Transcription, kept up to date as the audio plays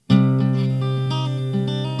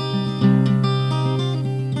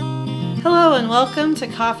Hello and welcome to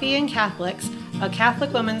Coffee and Catholics, a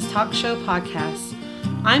Catholic women's talk show podcast.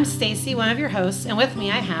 I'm Stacy, one of your hosts, and with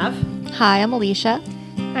me I have... Hi, I'm Alicia.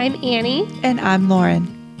 I'm Annie. And I'm Lauren.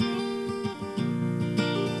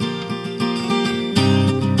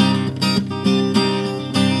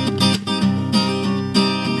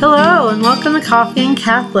 Hello and welcome to Coffee and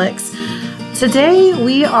Catholics. Today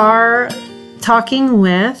we are talking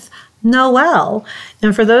with Noelle.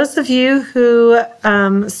 And for those of you who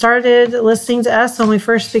started listening to us when we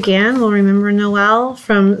first began, will remember Noelle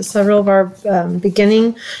from several of our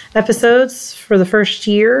beginning episodes for the first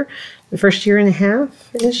year and a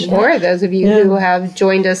half. Or those of you who have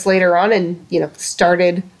joined us later on and,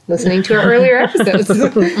 started listening to our earlier episodes.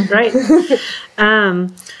 Right.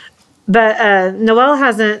 But Noelle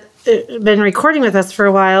hasn't been recording with us for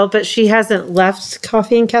a while, but she hasn't left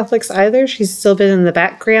Coffee and Catholics either. She's still been in the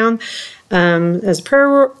background as a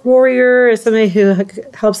prayer warrior, as somebody who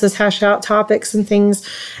helps us hash out topics and things.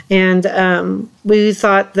 And we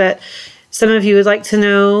thought that some of you would like to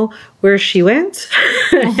know where she went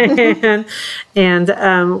and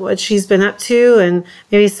what she's been up to, and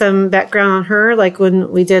maybe some background on her, like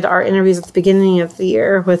when we did our interviews at the beginning of the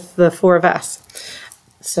year with the four of us.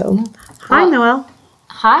 So, hi, Noelle.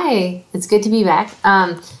 Hi, it's good to be back.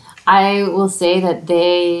 I will say that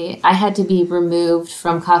I had to be removed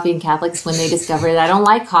from Coffee and Catholics when they discovered that I don't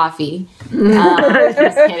like coffee.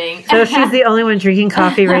 Just kidding. So she's the only one drinking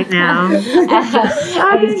coffee right now.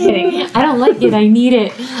 I'm just kidding. I don't like it. I need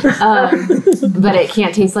it. But it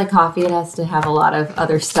can't taste like coffee. It has to have a lot of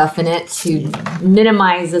other stuff in it to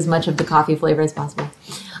minimize as much of the coffee flavor as possible.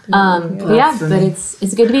 But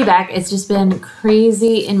it's good to be back. It's just been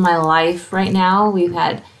crazy in my life right now. We've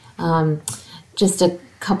had just a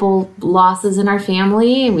couple losses in our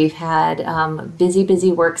family. We've had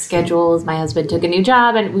busy work schedules. My husband took a new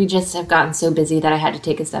job, and we just have gotten so busy that I had to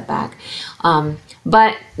take a step back.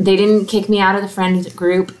 But they didn't kick me out of the friend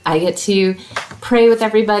group. I get to pray with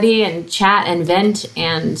everybody and chat and vent,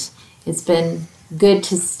 and it's been good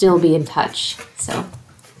to still be in touch.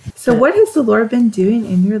 So what has the Lord been doing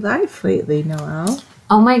in your life lately, Noelle?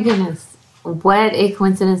 Oh my goodness. What a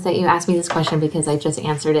coincidence that you asked me this question, because I just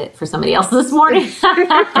answered it for somebody else this morning. So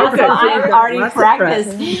I've already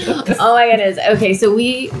practiced. Oh my goodness.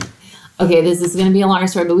 Okay, this is going to be a longer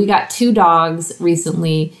story, but we got 2 dogs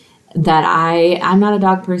recently that I'm not a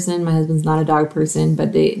dog person. My husband's not a dog person,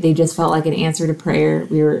 but they just felt like an answer to prayer.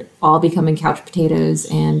 We were all becoming couch potatoes,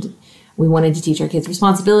 and we wanted to teach our kids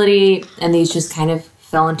responsibility, and these just kind of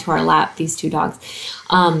fell into our lap, these 2 dogs.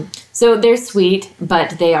 So they're sweet,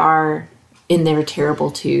 but they are in their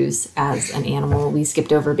terrible twos as an animal. We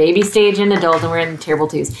skipped over baby stage and adult, and we're in terrible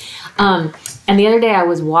twos. And the other day I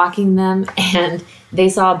was walking them, and they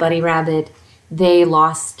saw a bunny rabbit. They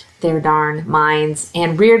lost their darn minds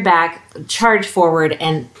and reared back, charged forward,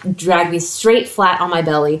 and dragged me straight flat on my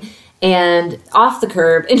belly and off the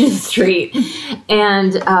curb into the street.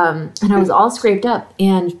 And I was all scraped up,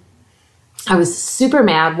 and I was super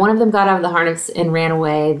mad. One of them got out of the harness and ran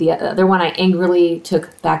away. The other one I angrily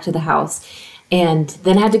took back to the house, and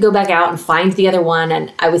then had to go back out and find the other one.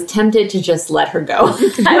 And I was tempted to just let her go. I was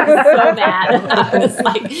so mad. I was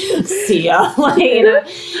like, see ya.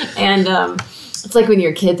 And it's like when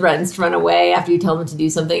your kid threatens to run away after you tell them to do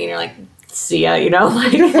something, and you're like, see ya,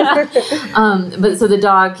 But so the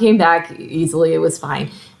dog came back easily. It was fine.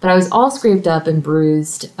 But I was all scraped up and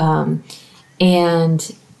bruised.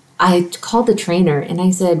 And I called the trainer and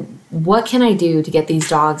I said, what can I do to get these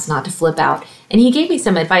dogs not to flip out? And he gave me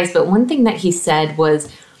some advice, but one thing that he said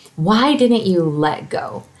was, why didn't you let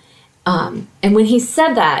go? And when he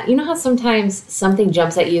said that, you know how sometimes something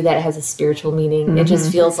jumps at you that has a spiritual meaning? Mm-hmm. It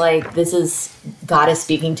just feels like God is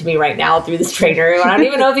speaking to me right now through this trainer. I don't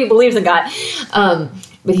even know if he believes in God.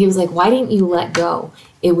 But he was like, why didn't you let go?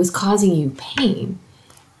 It was causing you pain.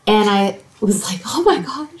 And I was like, oh my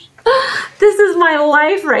gosh. This is my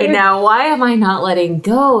life right now. Why am I not letting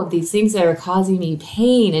go of these things that are causing me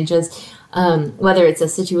pain? And just whether it's a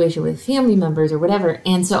situation with family members or whatever.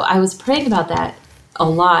 And so I was praying about that a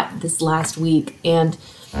lot this last week. And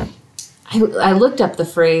I looked up the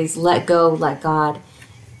phrase, let go, let God.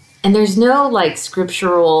 And there's no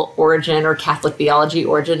scriptural origin or Catholic theology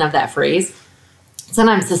origin of that phrase. So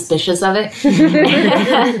I'm suspicious of it.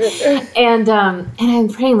 and I'm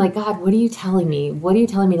praying God, what are you telling me? What are you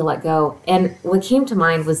telling me to let go? And what came to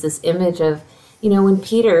mind was this image of, when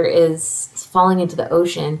Peter is falling into the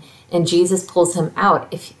ocean and Jesus pulls him out.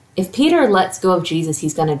 If Peter lets go of Jesus,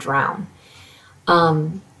 he's going to drown. But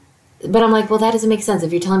I'm like, well, that doesn't make sense.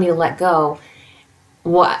 If you're telling me to let go,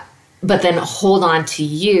 what? But then hold on to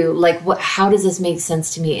you. How does this make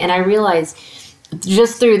sense to me? And I realized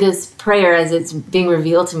just through this prayer, as it's being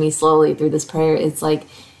revealed to me slowly through this prayer, it's like,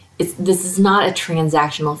 this is not a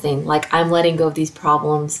transactional thing. Like, I'm letting go of these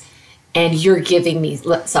problems and you're giving me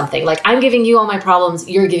something. Like, I'm giving you all my problems,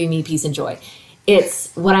 you're giving me peace and joy.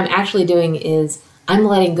 It's what I'm actually doing is I'm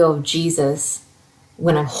letting go of Jesus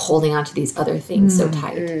when I'm holding on to these other things so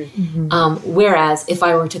tight. Whereas if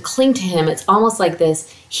I were to cling to him, it's almost like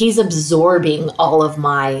this, he's absorbing all of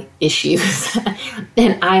my issues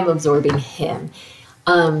and I'm absorbing him.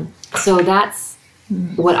 So that's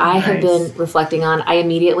what I have been reflecting on. I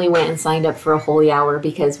immediately went and signed up for a holy hour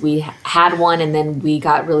because we had one and then we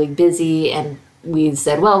got really busy and we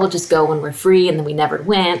said, well, we'll just go when we're free, and then we never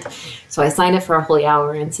went. So I signed up for a holy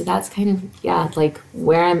hour. And so that's kind of, like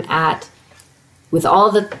where I'm at with all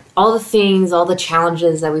the things, all the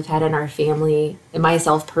challenges that we've had in our family and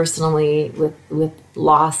myself personally with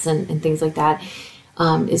loss and things like that,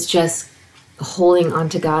 is just holding on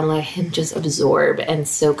to God and let him just absorb and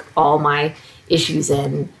soak all my issues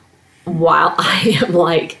in while I am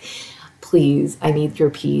like, please, I need your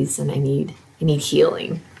peace and I need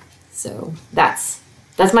healing. So that's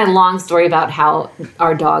my long story about how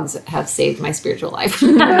our dogs have saved my spiritual life. They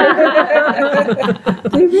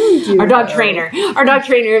really do. Our dog trainer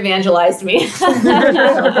evangelized me.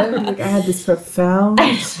 I had this profound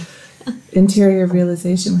interior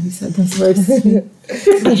realization when he said those words.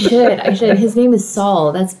 I should. His name is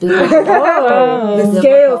Saul. That's biblical. The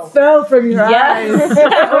scale fell from your eyes.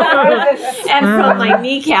 And from my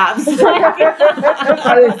kneecaps.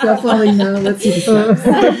 Are they still falling now? Let's see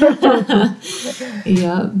the steps.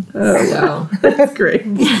 Yeah. Oh, wow. That's great.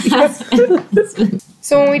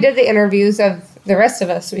 So when we did the interviews of the rest of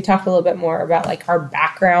us, we talked a little bit more about like our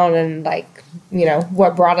background and like,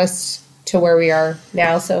 what brought us to where we are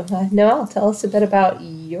now. So Noelle, tell us a bit about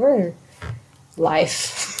your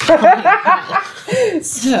life.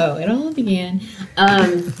 So it all began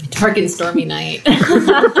dark and stormy night.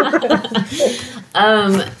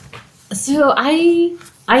 So I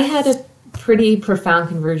had a pretty profound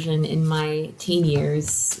conversion in my teen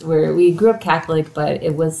years where we grew up Catholic, but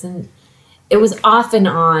it was off and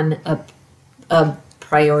on a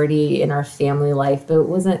priority in our family life, but it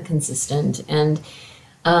wasn't consistent. And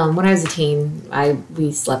when I was a teen,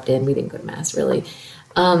 we slept in. We didn't go to mass really.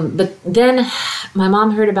 But then my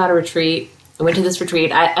mom heard about a retreat. I went to this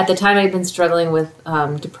retreat. At the time, I'd been struggling with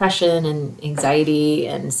depression and anxiety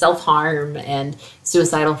and self-harm and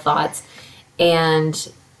suicidal thoughts.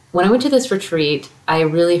 And when I went to this retreat, I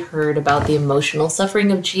really heard about the emotional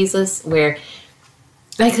suffering of Jesus, where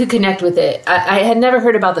I could connect with it. I had never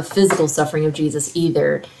heard about the physical suffering of Jesus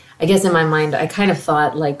either. I guess in my mind, I kind of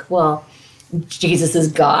thought like, well, Jesus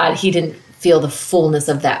is God. He didn't feel the fullness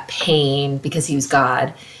of that pain because he was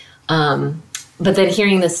God. But then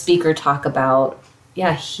hearing the speaker talk about,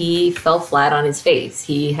 he fell flat on his face.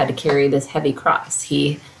 He had to carry this heavy cross.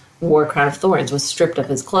 He wore a crown of thorns, was stripped of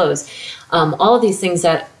his clothes. All of these things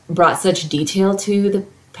that brought such detail to the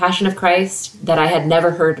Passion of Christ that I had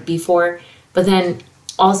never heard before. But then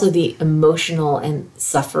also the emotional and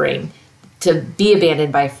suffering, to be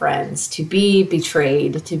abandoned by friends, to be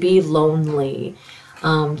betrayed, to be lonely,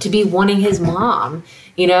 to be wanting his mom,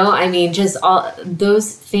 just all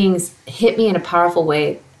those things hit me in a powerful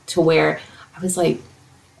way to where I was like,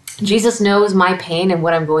 Jesus knows my pain and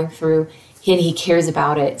what I'm going through, and he cares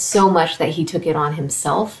about it so much that he took it on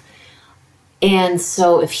himself. And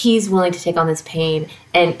so if he's willing to take on this pain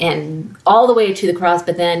and all the way to the cross,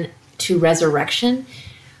 but then to resurrection,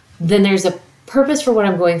 then there's a purpose for what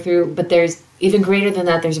I'm going through, but there's even greater than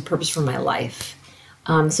that, there's a purpose for my life.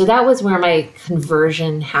 So that was where my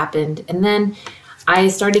conversion happened. And then I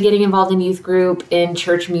started getting involved in youth group, in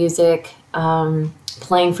church music,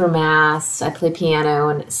 playing for mass. I played piano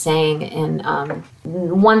and sang, and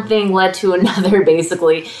one thing led to another,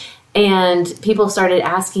 basically. And people started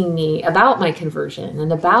asking me about my conversion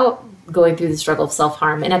and about going through the struggle of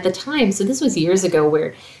self-harm. And at the time, so this was years ago,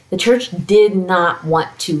 where the church did not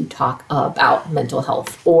want to talk about mental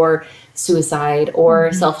health or suicide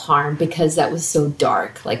or self-harm because that was so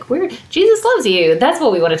dark. Like, Jesus loves you. That's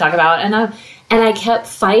what we want to talk about. And I kept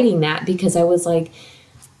fighting that because I was like,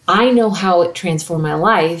 I know how it transformed my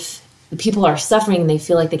life. People are suffering and they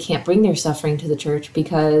feel like they can't bring their suffering to the church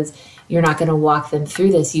because you're not going to walk them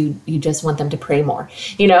through this. You just want them to pray more,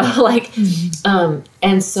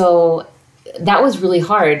 and so that was really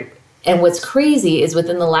hard. And what's crazy is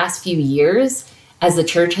within the last few years, as the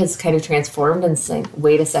church has kind of transformed and saying,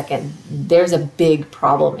 wait a second, there's a big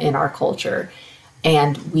problem in our culture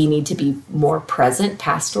and we need to be more present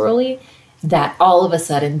pastorally, that all of a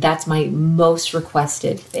sudden, that's my most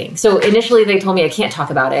requested thing. So initially they told me I can't talk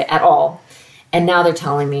about it at all. And now they're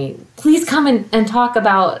telling me, please come and talk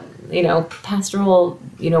about, pastorally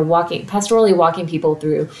walking people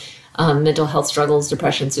through mental health struggles,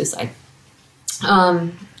 depression, suicide.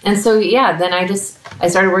 And so, then I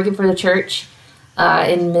started working for the church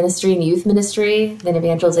in ministry and youth ministry, then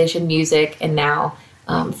evangelization, music, and now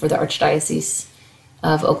for the Archdiocese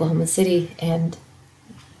of Oklahoma City. And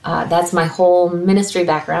that's my whole ministry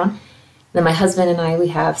background. Then my husband and I, we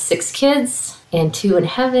have 6 kids and 2 in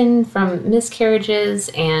heaven from miscarriages.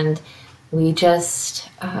 And we just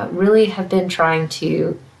really have been trying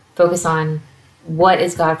to focus on what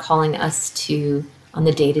is God calling us to on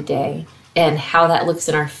the day-to-day, and how that looks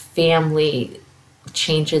in our family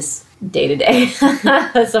changes day to day.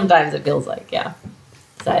 Sometimes it feels like,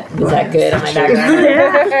 Is that good? Am I back?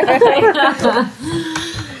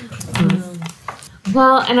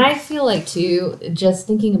 Well, and I feel like too, just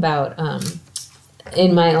thinking about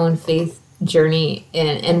in my own faith journey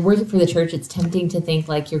and working for the church, it's tempting to think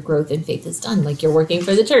like your growth in faith is done, like you're working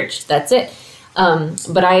for the church, that's it.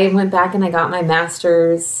 But I went back and I got my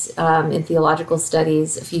master's in theological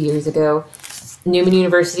studies a few years ago. Newman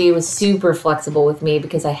University was super flexible with me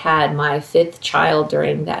because I had my 5th child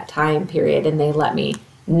during that time period, and they let me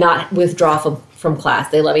not withdraw from class.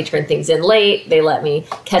 They let me turn things in late. They let me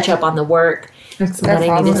catch up on the work that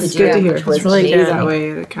I needed to do. Good to hear. Which was It's really amazing. that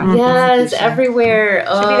way at a kind of Yes, institution. everywhere.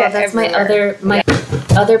 Oh, that that's everywhere. my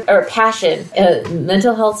other passion.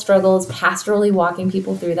 Mental health struggles, pastorally walking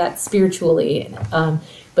people through that spiritually.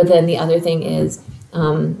 But then the other thing is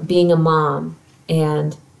being a mom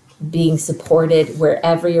and being supported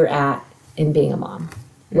wherever you're at in being a mom,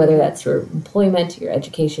 whether that's your employment, your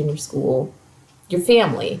education, your school, your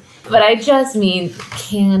family. But I just mean,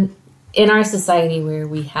 in our society where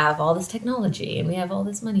we have all this technology and we have all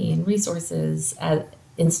this money and resources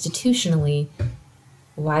institutionally,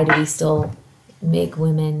 why do we still make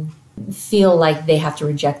women feel like they have to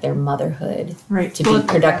reject their motherhood Right. to be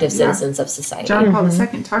productive citizens of society? John Paul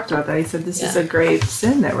II talked about that. He said this is a grave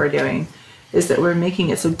sin that we're doing, is that we're making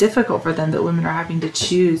it so difficult for them that women are having to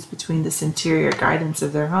choose between this interior guidance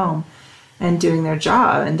of their home and doing their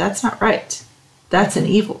job. And that's not right. That's an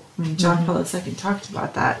evil. I mean, John Paul II talked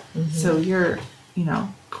about that. So you're,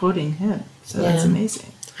 quoting him. So that's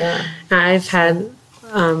amazing. Yeah. I've had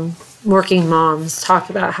working moms talk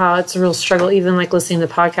about how it's a real struggle, even like listening to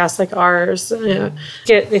podcasts like ours.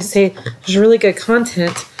 They say there's really good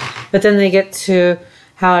content, but then they get to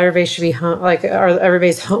how everybody should be home,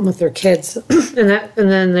 everybody's home with their kids, and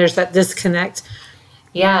then there's that disconnect.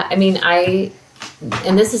 Yeah, I mean,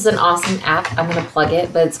 and this is an awesome app. I'm going to plug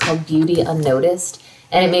it, but it's called Beauty Unnoticed.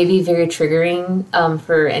 And it may be very triggering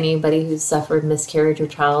for anybody who's suffered miscarriage or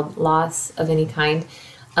child loss of any kind.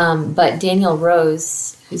 But Danielle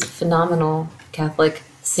Rose, who's a phenomenal Catholic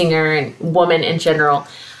singer and woman in general,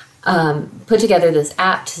 put together this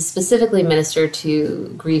app to specifically minister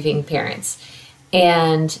to grieving parents.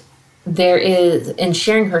 And in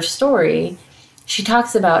sharing her story, she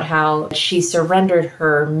talks about how she surrendered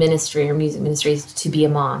her ministry, her music ministries, to be a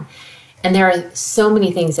mom. And there are so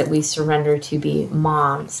many things that we surrender to be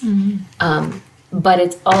moms. But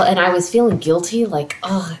it's all, and I was feeling guilty, like,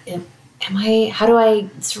 how do I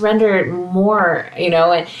surrender more,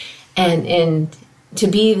 and to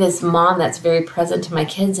be this mom that's very present to my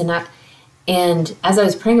kids. And as I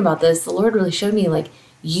was praying about this, the Lord really showed me, like,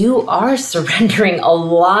 you are surrendering a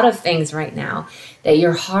lot of things right now, that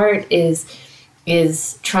your heart is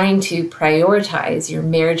trying to prioritize your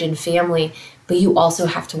marriage and family, but you also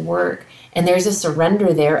have to work. And there's a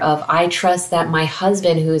surrender there of, I trust that my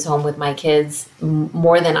husband, who is home with my kids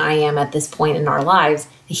more than I am at this point in our lives,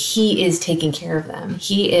 he is taking care of them.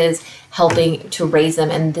 He is helping to raise them.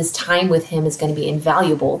 And this time with him is going to be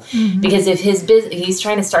invaluable. Because if he's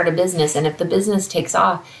trying to start a business, and if the business takes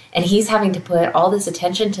off and he's having to put all this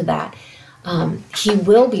attention to that, he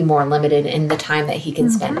will be more limited in the time that he can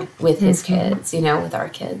spend with his kids, with our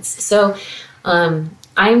kids. So I'm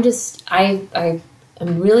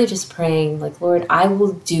really just praying, like, Lord, I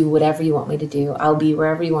will do whatever you want me to do. I'll be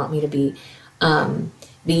wherever you want me to be. But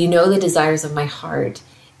you know the desires of my heart.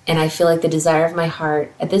 And I feel like the desire of my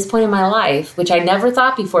heart at this point in my life, which I never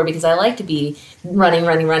thought before because I like to be running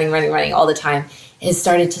all the time, has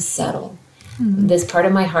started to settle. This part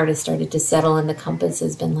of my heart has started to settle, and the compass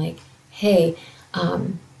has been like, hey,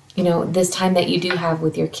 this time that you do have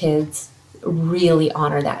with your kids, really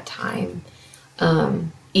honor that time.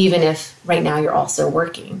 Even if right now you're also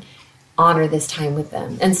working, honor this time with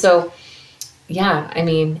them. And so,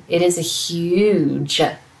 it is a huge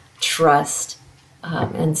trust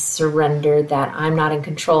and surrender that I'm not in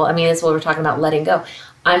control. I mean, that's what we're talking about, letting go.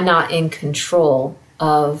 I'm not in control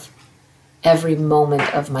of every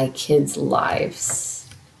moment of my kids' lives.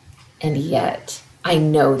 And yet I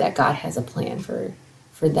know that God has a plan for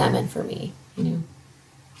them and for me, you know.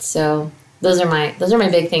 So those are my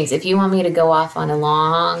big things. If you want me to go off on a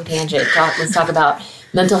long tangent, let's talk about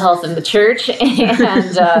mental health in the church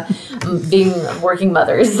and being working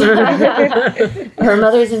mothers or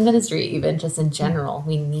mothers in ministry, even just in general.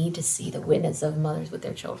 We need to see the witness of mothers with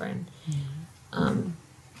their children.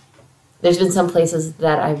 There's been some places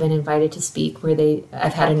that I've been invited to speak where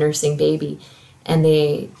I've had a nursing baby, and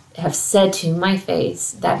they have said to my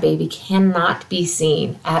face, that baby cannot be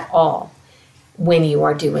seen at all when you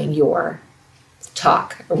are doing your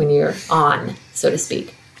talk or when you're on, so to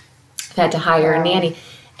speak. I've had to hire a nanny.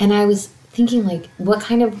 And I was thinking, like, what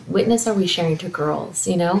kind of witness are we sharing to girls,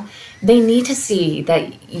 you know? They need to see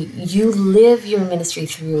that you live your ministry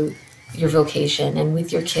through your vocation and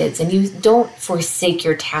with your kids, and you don't forsake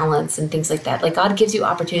your talents and things like that. Like, God gives you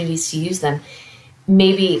opportunities to use them.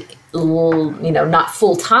 Maybe, you know, not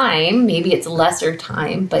full time, maybe it's lesser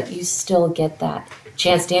time, but you still get that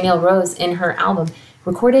chance. Danielle Rose, in her album,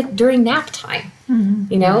 recorded during nap time,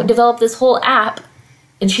 you know, developed this whole app,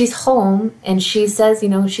 and she's home, and she says, you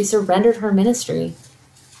know, she surrendered her ministry,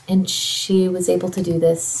 and she was able to do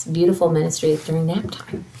this beautiful ministry during nap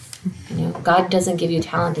time. You know, God doesn't give you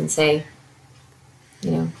talent and say,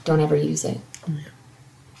 you know, don't ever use it.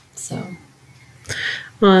 So.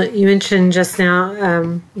 Well, you mentioned just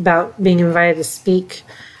now about being invited to speak.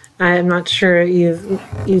 I'm not sure you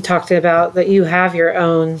talked about that you have your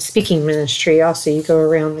own speaking ministry. Also, you go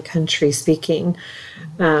around the country speaking.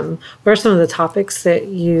 What are some of the topics that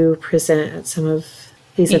you present at some of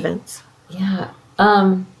these events? Yeah.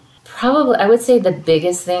 Probably, I would say the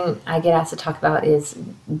biggest thing I get asked to talk about is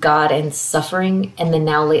God and suffering. And then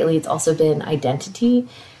now lately it's also been identity.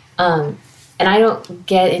 And I don't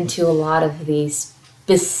get into a lot of these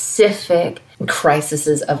specific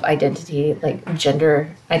crises of identity, like gender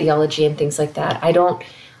ideology and things like that.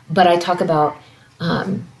 But I talk about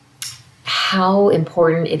how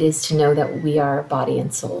important it is to know that we are body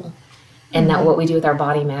and soul, and that what we do with our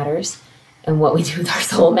body matters and what we do with our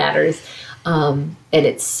soul matters. And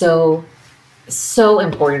it's so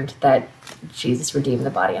important that Jesus redeemed the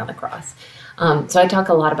body on the cross. So I talk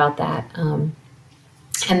a lot about that. And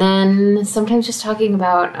then sometimes just talking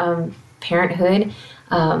about parenthood.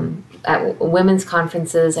 At women's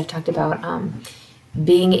conferences, I've talked about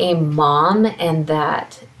being a mom and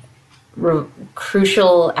that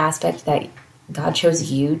crucial aspect that God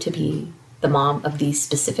chose you to be the mom of these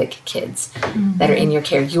specific kids that are in your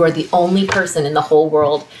care. You are the only person in the whole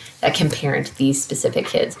world that can parent these specific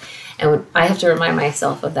kids. And I have to remind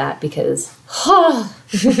myself of that because, oh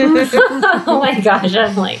my gosh,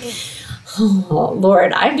 I'm like, oh,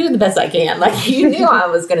 Lord, I'm doing the best I can. Like, you knew I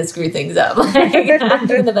was going to screw things up. Like, I'm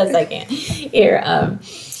doing the best I can here.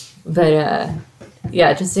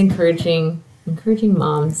 Yeah, just encouraging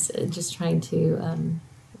moms, just trying to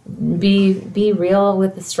be real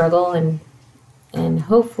with the struggle and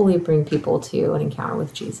hopefully bring people to an encounter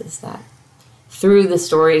with Jesus that through the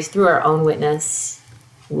stories, through our own witness,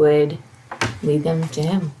 would lead them to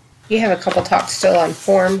Him. You have a couple talks still on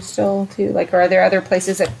form still too. Like, are there other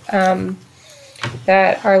places that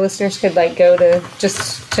that our listeners could like go to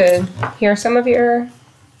just to hear some of your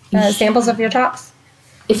samples of your talks?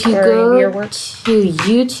 If you go to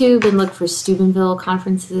YouTube and look for Steubenville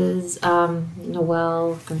conferences,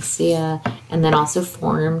 Noel Garcia, and then also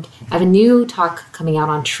Formed. I have a new talk coming out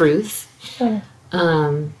on truth.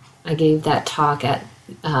 I gave that talk at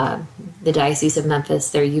the Diocese of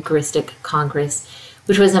Memphis, their Eucharistic Congress,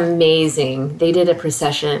 which was amazing. They did a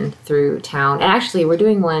procession through town. And actually, we're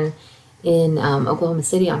doing one in Oklahoma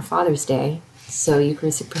City on Father's Day. So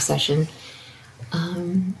Eucharistic procession,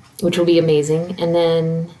 which will be amazing. And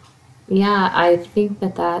then, yeah, I think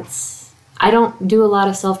that's... I don't do a lot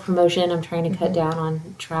of self-promotion. I'm trying to cut down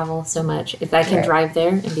on travel so much. If I can drive there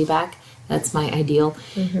and be back, that's my ideal.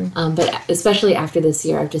 But especially after this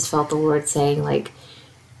year, I've just felt the Lord saying, like,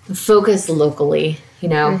 focus locally, you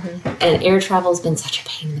know. And air travel has been such a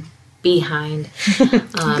pain in the behind.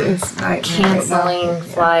 Canceling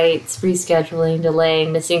flights, rescheduling,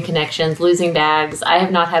 delaying, missing connections, losing bags. I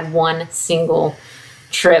have not had one single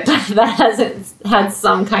trip that hasn't had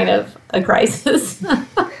some kind of a crisis.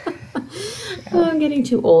 I'm getting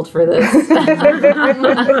too old for this.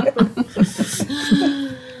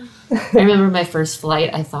 I remember my first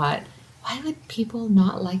flight, I thought, why would people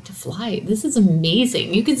not like to fly? This is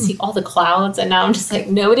amazing. You can see all the clouds, and now I'm just like,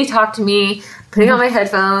 nobody talk to me, putting on my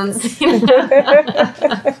headphones.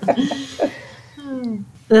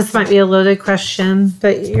 This might be a loaded question,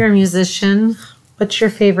 but you're a musician. What's your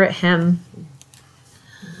favorite hymn?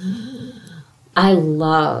 I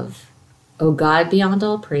love "O God Beyond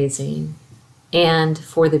All Praising" and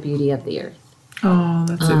 "For the Beauty of the Earth." Oh,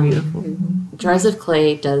 that's so beautiful. Jars of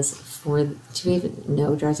Clay does "For." Do you even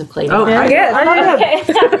know Jars of Clay? Oh, Yes.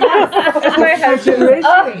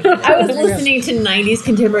 I was listening to 90s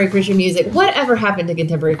contemporary Christian music. Whatever happened to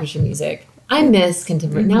contemporary Christian music? I miss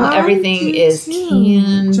contemporary. Now everything is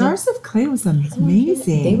canned. Jars of Clay was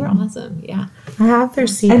amazing. They were awesome. Yeah. I have their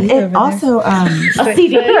CD And over it also, A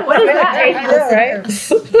CD. Right?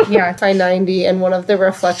 Yeah, by 90, and one of the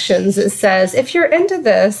reflections, it says, if you're into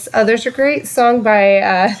this, there's a great song by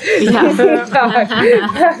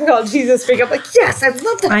called Jesus Freak. I'm like, yes, I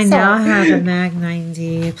love that I song. now have a Mag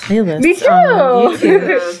 90 playlist. Me too. on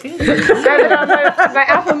YouTube. I have it on my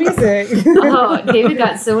Apple Music. Oh, David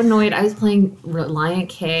got so annoyed. I was playing Reliant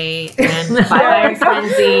K and Five Iron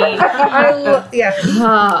Frenzy.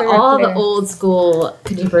 All the old school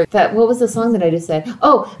contemporary. What was the song that I just said?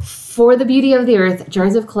 Oh, "For the Beauty of the Earth,"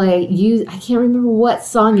 Jars of Clay. I can't remember what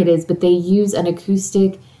song it is, but they use an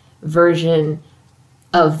acoustic version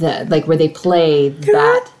of where they play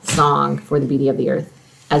that song, "For the Beauty of the Earth,"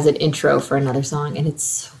 as an intro for another song, and it's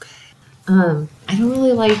so good. I don't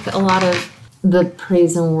really like a lot of the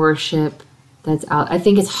praise and worship that's out. I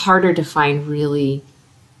think it's harder to find really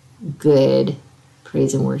good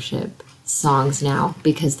praise and worship songs now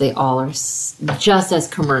because they all are just as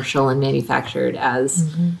commercial and manufactured as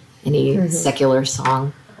any secular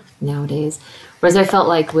song nowadays. Whereas I felt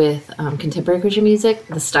like with contemporary Christian music,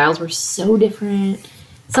 the styles were so different.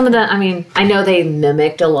 Some of the, I know they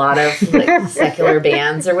mimicked a lot of secular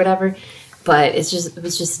bands or whatever, but it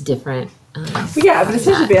was just different. Yeah, but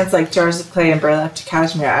especially bands like Jars of Clay and Burlap to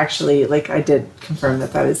Cashmere, actually, I did confirm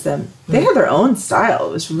that is them. They had their own style.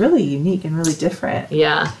 It was really unique and really different.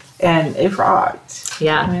 Yeah. And it rocked.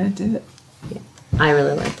 Yeah. It did. Yeah. I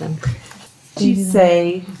really like them. Do you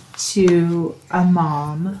say to a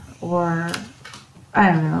mom or,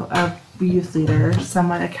 I don't know, a youth leader,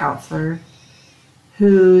 a counselor,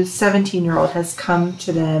 whose 17-year-old has come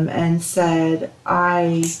to them and said,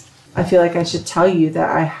 I feel like I should tell you that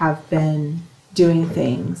I have been doing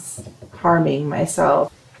things, harming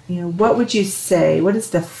myself. What would you say? What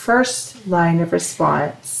is the first line of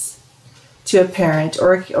response to a parent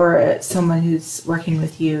or someone who's working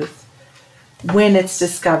with youth when it's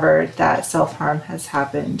discovered that self-harm has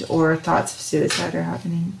happened or thoughts of suicide are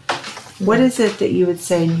happening? What is it that you would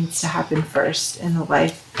say needs to happen first in the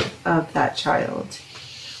life of that child?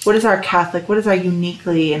 What is our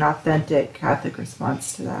uniquely and authentic Catholic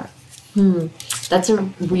response to that? That's a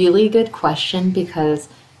really good question because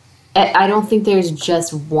I don't think there's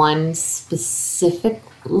just one specific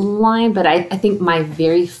line, but I think my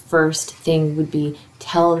very first thing would be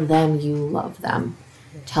tell them you love them.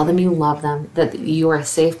 Tell them you love them, that you are a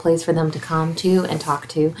safe place for them to come to and talk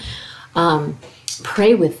to.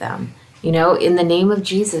 Pray with them. In the name of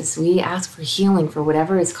Jesus, we ask for healing for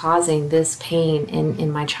whatever is causing this pain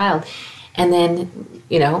in my child. And then,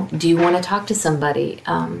 do you want to talk to somebody?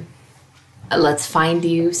 Let's find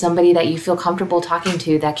you somebody that you feel comfortable talking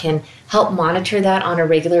to that can help monitor that on a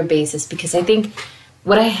regular basis. Because I think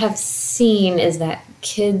what I have seen is that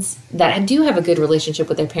kids that do have a good relationship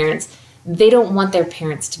with their parents, they don't want their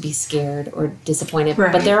parents to be scared or disappointed.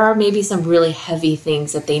 Right. But there are maybe some really heavy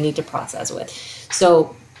things that they need to process with.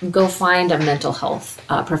 So go find a mental health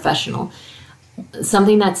professional.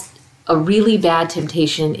 Something that's a really bad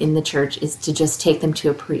temptation in the church is to just take them to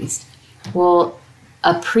a priest. Well,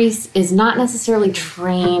 a priest is not necessarily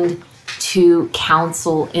trained to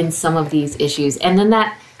counsel in some of these issues. And then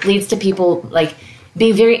that leads to people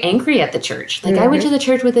being very angry at the church. I went to the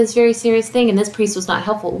church with this very serious thing and this priest was not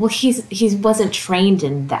helpful. Well, he wasn't trained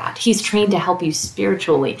in that. He's trained to help you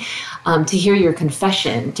spiritually, to hear your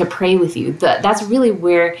confession, to pray with you. That's really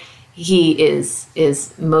where he is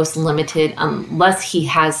most limited unless he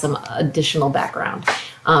has some additional background.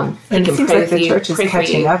 And it seems like the church is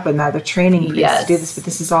catching up on that. They're training priests to do this, but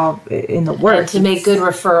this is all in the works. And to make good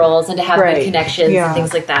referrals and to have good connections and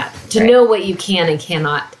things like that. To know what you can and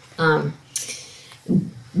cannot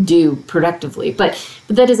do productively. But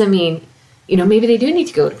that doesn't mean, maybe they do need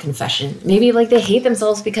to go to confession. Maybe they hate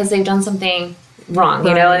themselves because they've done something wrong,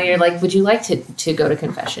 and you're like, would you like to go to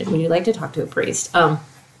confession? Would you like to talk to a priest?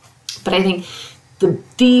 But I think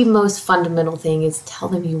the most fundamental thing is tell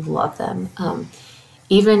them you love them.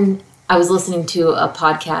 Even I was listening to a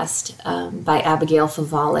podcast by Abigail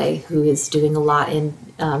Favale, who is doing a lot in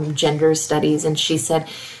gender studies, and she said,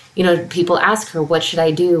 people ask her, what should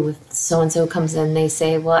I do if so-and-so comes in? They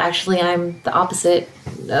say, well, actually, I'm the opposite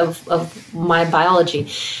of my biology.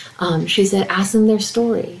 She said, ask them their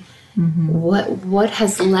story. Mm-hmm. What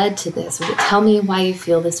has led to this? Tell me why you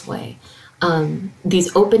feel this way.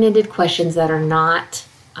 these open-ended questions that are not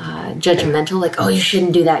judgmental, like, oh, you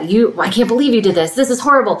shouldn't do that. I can't believe you did this. This is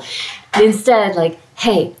horrible. Instead, like,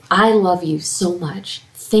 hey, I love you so much.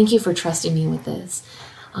 Thank you for trusting me with this.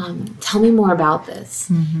 Tell me more about this.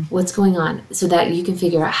 What's going on? So that you can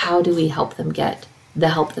figure out how do we help them get the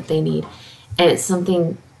help that they need. And it's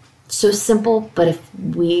something so simple, but if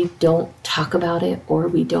we don't talk about it, or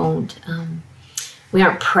we don't, we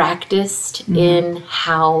aren't practiced in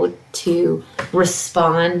how to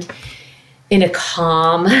respond in a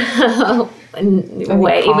calm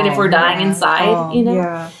way, even if we're dying inside, you know?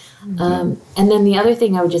 Yeah. And then the other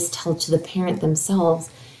thing I would just tell to the parent themselves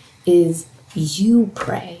is you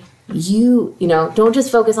pray. You know, don't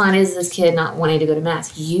just focus on, is this kid not wanting to go to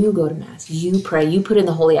Mass? You go to Mass. You pray. You put in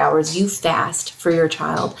the holy hours. You fast for your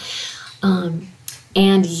child.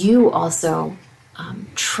 And you also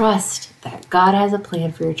trust that God has a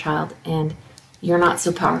plan for your child, and you're not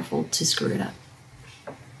so powerful to screw it up.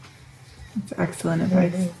 That's excellent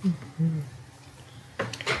advice.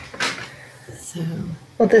 So,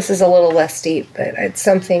 Well, this is a little less deep, but it's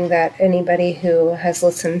something that anybody who has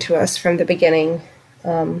listened to us from the beginning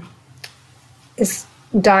is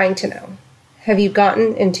dying to know. Have you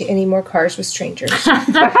gotten into any more cars with strangers? okay.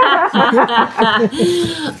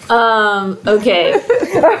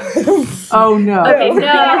 Oh no. Okay,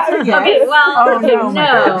 no. Okay, well,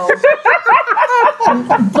 no.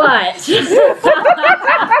 But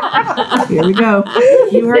Here we go.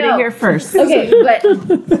 You heard it here first. okay, but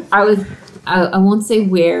I won't say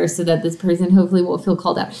where so that this person hopefully won't feel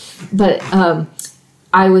called out. But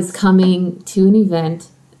I was coming to an event.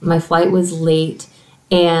 My flight was late,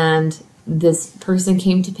 and this person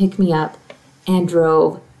came to pick me up and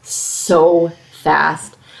drove so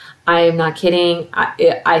fast. I am not kidding.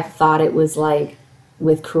 I thought it was like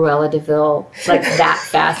with Cruella de Vil, like that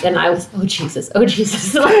fast. And I was, oh Jesus. Like, please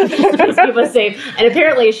keep us safe. And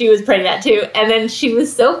apparently she was praying that too. And then she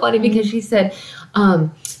was so funny because she said, yeah,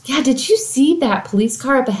 did you see that police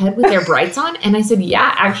car up ahead with their brights on? And I said,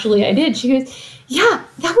 yeah, actually I did. She goes, yeah,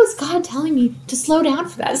 that was God telling me to slow down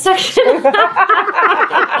for that section.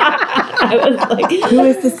 I was like, who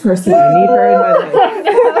is this person? I need her in my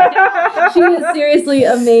life. She was seriously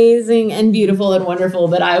amazing and beautiful and wonderful,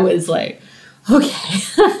 but I was like, okay,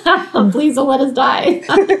 please don't let us die.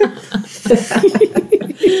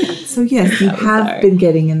 So yes, you have been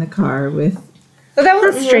getting in the car with That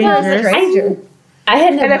was a stranger. I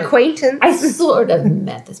had An acquaintance. I sort of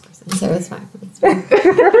met this person, so it's fine.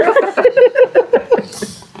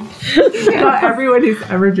 Not everyone who's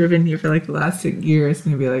ever driven here for like the last 6 years is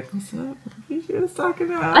going to be like, what's up? What are you talking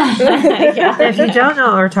about? If you don't know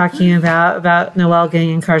what we're talking about Noelle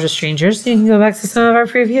getting in cars with strangers, you can go back to some of our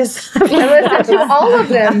previous. I listen to all of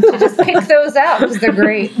them to just pick those out because they're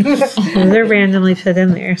great. They're randomly put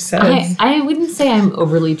in there. So I wouldn't say I'm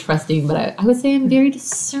overly trusting, but I would say I'm very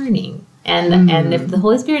discerning. And if the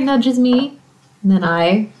Holy Spirit nudges me, then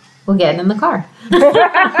I will get in the car.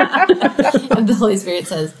 If the Holy Spirit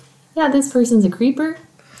says, yeah, this person's a creeper,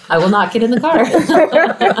 I will not get in the car.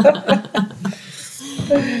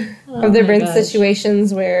 Have there been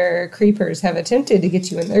situations where creepers have attempted to get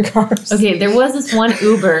you in their cars? Okay, there was this one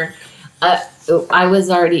Uber. I was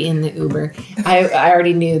already in the Uber. I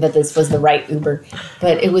already knew that this was the right Uber.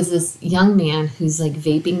 But it was this young man who's like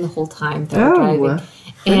vaping the whole time they were driving.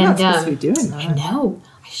 You're not supposed to be doing that. I know.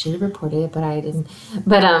 I should have reported it, but I didn't.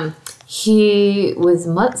 But he was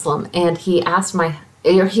Muslim, and he asked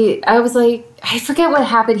I was like, I forget what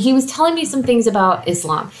happened. He was telling me some things about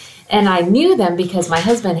Islam, and I knew them because my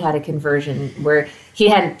husband had a conversion where he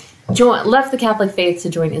had left the Catholic faith to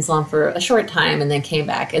join Islam for a short time and then came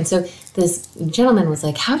back. And so this gentleman was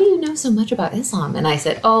like, how do you know so much about Islam? And I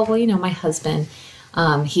said, oh, well, my husband,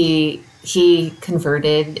 he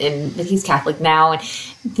converted and he's Catholic now. And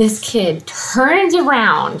this kid turns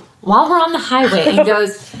around while we're on the highway and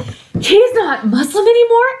goes, he's not Muslim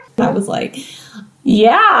anymore? I was like,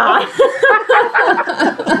 yeah.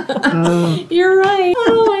 You're right.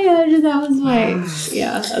 Oh my gosh, that was my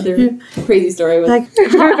other crazy story. Was like, I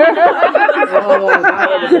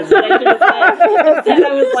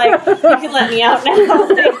was like, you can let me out now.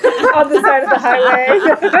 On the side of the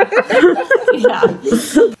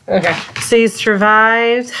highway. Okay. So you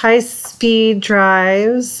survived high-speed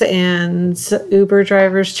drives and Uber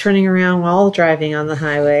drivers turning around while driving on the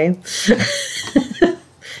highway.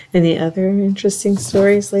 Any other interesting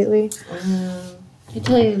stories lately? Can I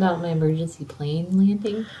tell you about my emergency plane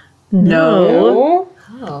landing? No.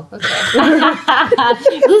 Oh, okay.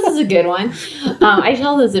 This is a good one. I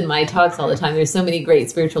tell this in my talks all the time. There's so many great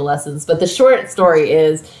spiritual lessons. But the short story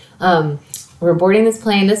is we're boarding this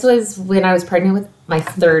plane. This was when I was pregnant with my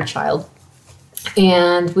third child.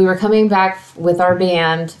 And we were coming back with our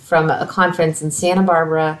band from a conference in Santa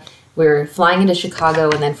Barbara. We were flying into Chicago,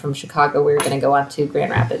 and then from Chicago, we were going to go on to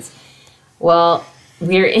Grand Rapids. Well,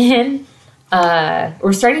 we're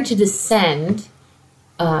starting to descend.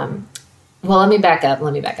 Well, let me back up.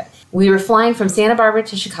 We were flying from Santa Barbara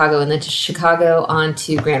to Chicago, and then to Chicago on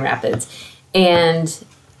to Grand Rapids. And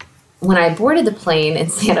when I boarded the plane in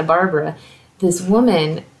Santa Barbara, this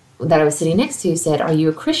woman that I was sitting next to said, "Are you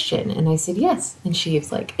a Christian?" And I said, "Yes." And she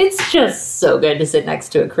was like, "It's just so good to sit next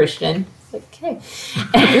to a Christian." I was like,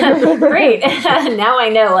 "Okay, great." Now I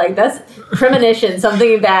know, like, that's premonition.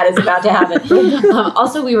 Something bad is about to happen.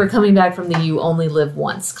 Also, we were coming back from the You Only Live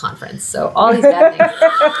Once conference. So all these bad things.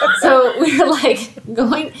 So we were like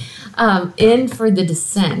going in for the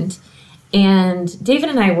descent. And David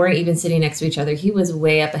and I weren't even sitting next to each other. He was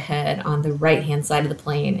way up ahead on the right-hand side of the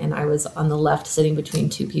plane, and I was on the left sitting between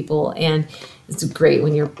two people. And it's great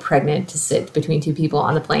when you're pregnant to sit between two people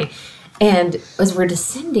on the plane. And as we're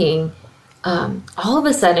descending, all of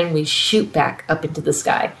a sudden we shoot back up into the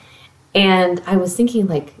sky. And I was thinking,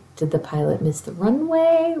 like, did the pilot miss the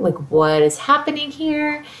runway? Like, what is happening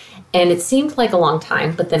here? And it seemed like a long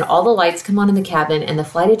time, but then all the lights come on in the cabin, and the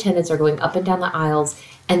flight attendants are going up and down the aisles,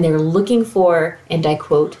 and they're looking for, and I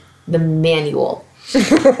quote, the manual.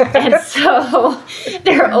 And so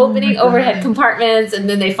they're opening overhead compartments, and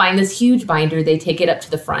then they find this huge binder. They take it up to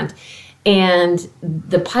the front, and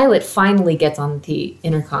the pilot finally gets on the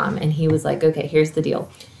intercom, and he was like, "Okay, here's the deal.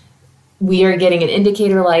 We are getting an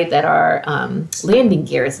indicator light that our landing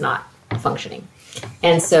gear is not functioning.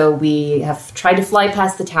 And so we have tried to fly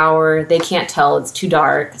past the tower. They can't tell. It's too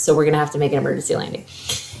dark. So we're going to have to make an emergency landing."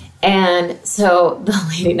 And so the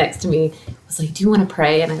lady next to me was like, "Do you want to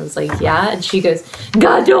pray?" And I was like, "Yeah." And she goes,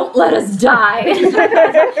 "God, don't let us die."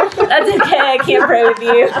 That's okay. I can't pray with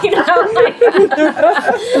you. You know?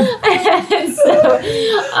 And so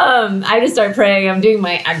I just start praying. I'm doing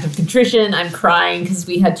my act of contrition. I'm crying because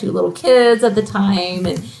we had 2 little kids at the time.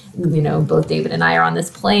 And, you know, both David and I are on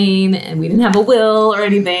this plane, and we didn't have a will or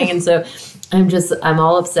anything. And so I'm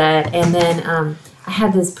all upset. And then I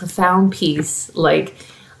had this profound peace, like,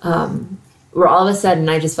 where all of a sudden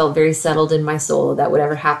I just felt very settled in my soul that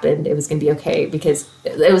whatever happened, it was going to be okay, because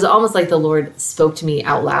it was almost like the Lord spoke to me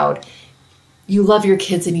out loud. "You love your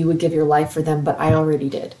kids and you would give your life for them, but I already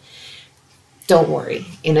did. Don't worry,"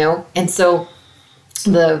 you know? And so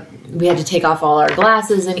we had to take off all our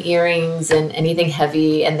glasses and earrings and anything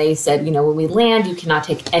heavy. And they said, "You know, when we land, you cannot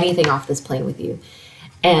take anything off this plane with you."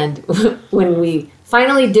 And when we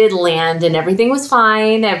finally did land and everything was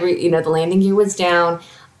fine, the landing gear was down,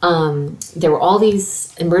 there were all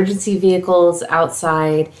these emergency vehicles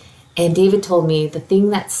outside. And David told me the thing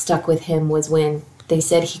that stuck with him was when they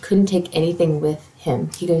said he couldn't take anything with him.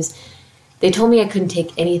 He goes, "They told me I couldn't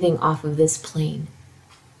take anything off of this plane,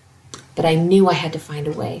 but I knew I had to find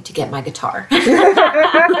a way to get my guitar."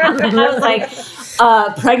 And I was like,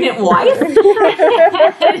 "Pregnant wife?"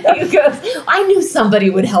 And he goes, "I knew somebody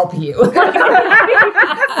would help you."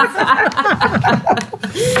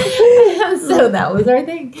 So that was our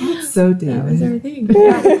thing. So David. That was our thing.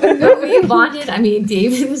 Yeah. We bonded. I mean,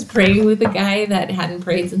 David was praying with a guy that hadn't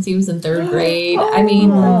prayed since he was in 3rd grade. I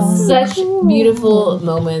mean, such beautiful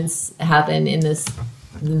moments happen in this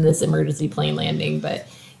emergency plane landing. But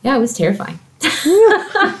yeah, it was terrifying.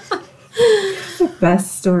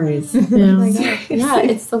 Best stories. Yeah,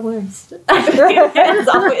 it's the worst. It's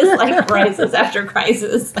always like crisis after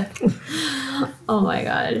crisis. Like, oh my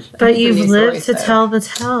gosh. But you've lived to tell the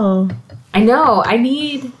tale. I know. I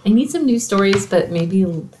need some new stories, but maybe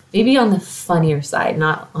on the funnier side,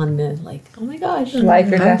 not on the like, oh my gosh. Life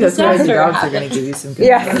or death. Those dogs Disaster are happened. going to give you some good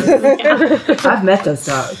Yeah. I've met those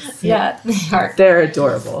dogs. Yeah, they are. They're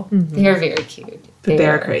adorable. They're very cute. But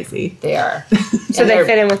they're crazy. They are. So they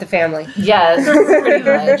fit in with the family. Yes,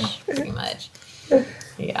 pretty much.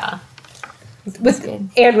 Yeah.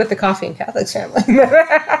 And with the Coffee and Catholics family.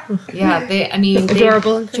 Yeah, they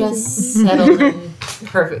Adorable and crazy. just settled in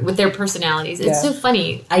perfect with their personalities. It's Yeah. so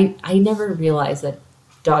funny. I never realized that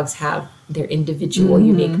dogs have their individual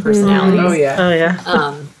unique personalities. Oh, yeah. Oh,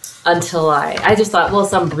 yeah. Until I just thought, well,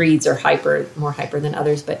 some breeds are more hyper than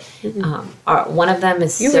others, but one of them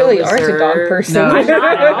is You so really aren't a dog reserved. person. No. I'm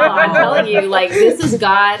not at all. I'm telling you, like, this is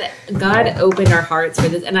God opened our hearts for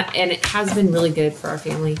this, and it has been really good for our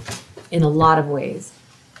family in a lot of ways.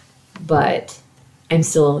 But I'm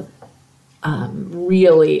still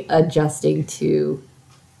really adjusting to,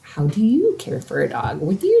 how do you care for a dog?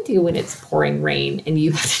 What do you do when it's pouring rain and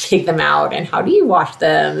you have to take them out? And how do you wash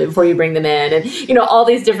them before you bring them in? And, all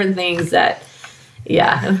these different things that,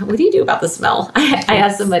 yeah. What do you do about the smell? I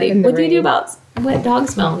asked somebody, In the what do you do rain. about wet dog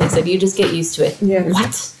smell. And they said, you just get used to it. Yeah.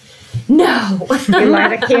 What? No. You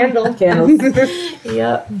light a candle.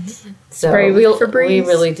 Yep. So Spray with Febreze. we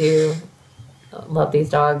really do love these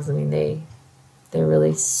dogs. I mean, they're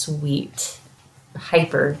really sweet,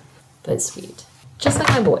 hyper, but sweet, just like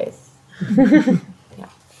my boys.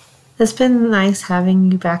 It's been nice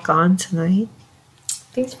having you back on tonight.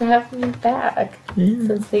 Thanks for having me back. Yeah.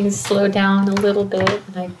 Since things slowed down a little bit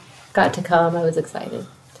and I got to come, I was excited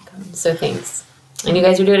to come. So thanks. And you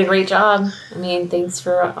guys are doing a great job. I mean, thanks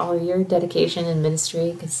for all your dedication and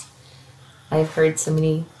ministry, because I've heard so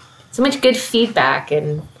much good feedback,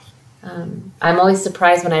 and I'm always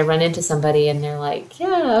surprised when I run into somebody and they're like, yeah,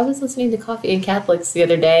 I was listening to Coffee and Catholics the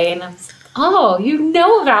other day, and I was like, oh, you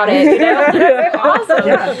know about it. You know? That's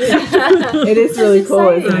awesome. It is really cool,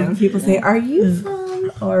 exciting. isn't it? When people say, "Are you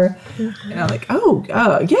from?" Or, and I'm like, "Oh,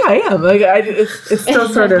 yeah, I am." Like, it's still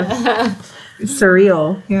sort of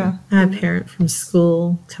surreal. Yeah. I had a parent from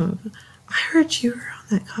school come up. I heard you were on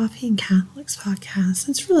that Coffee and Catholics podcast.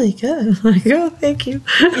 It's really good. I'm like, oh, thank you.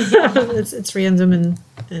 It's random and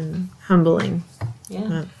humbling.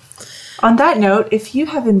 Yeah. On that note, if you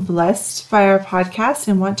have been blessed by our podcast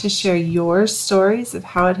and want to share your stories of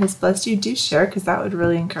how it has blessed you, do share, because that would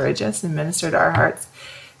really encourage us and minister to our hearts.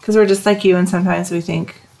 Because we're just like you, and sometimes we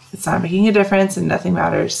think it's not making a difference and nothing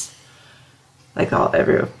matters, like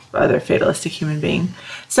every other fatalistic human being.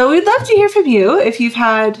 So we'd love to hear from you if you've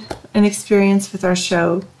had an experience with our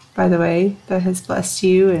show, by the way, that has blessed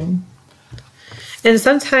you. And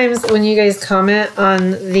sometimes when you guys comment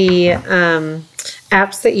on the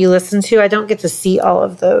apps that you listen to, I don't get to see all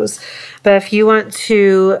of those. But if you want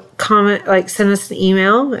to comment, like send us an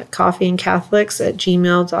email at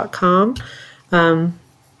coffeeandcatholics@gmail.com.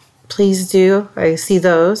 Please do. I see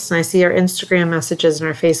those, and I see our Instagram messages and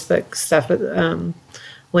our Facebook stuff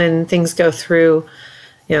when things go through,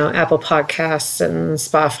 Apple Podcasts and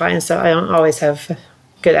Spotify and stuff. I don't always have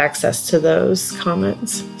good access to those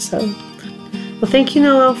comments. So, well, thank you,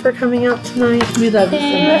 Noelle, for coming out tonight. We love you so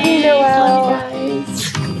much. Love you, Noelle.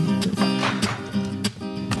 Guys.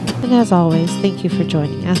 And as always, thank you for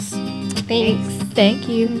joining us. Thanks. Thank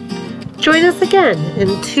you. Join us again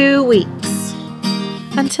in 2 weeks.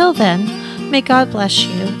 Until then, may God bless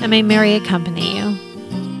you and may Mary accompany you.